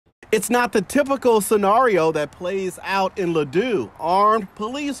It's not the typical scenario that plays out in Ladue. Armed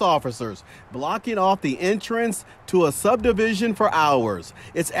police officers blocking off the entrance to a subdivision for hours.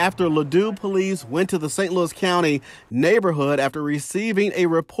 It's after Ladue police went to the St. Louis County neighborhood after receiving a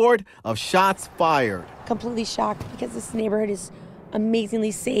report of shots fired. Completely shocked because this neighborhood is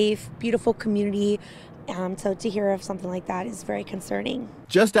amazingly safe, beautiful community. So to hear of something like that is very concerning.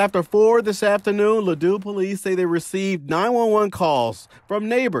 Just after 4 this afternoon, Ladue police say they received 911 calls from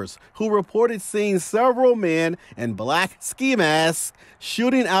neighbors who reported seeing several men in black ski masks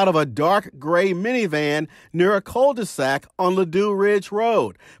shooting out of a dark gray minivan near a cul-de-sac on Ladue Ridge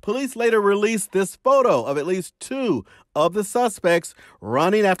Road. Police later released this photo of at least 2 of the suspects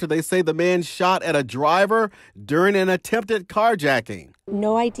running after they say the man shot at a driver during an attempted carjacking.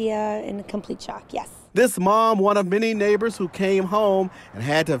 No idea and complete shock, yes. This mom, one of many neighbors who came home and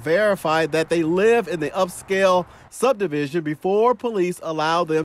had to verify that they live in the upscale subdivision before police allowed them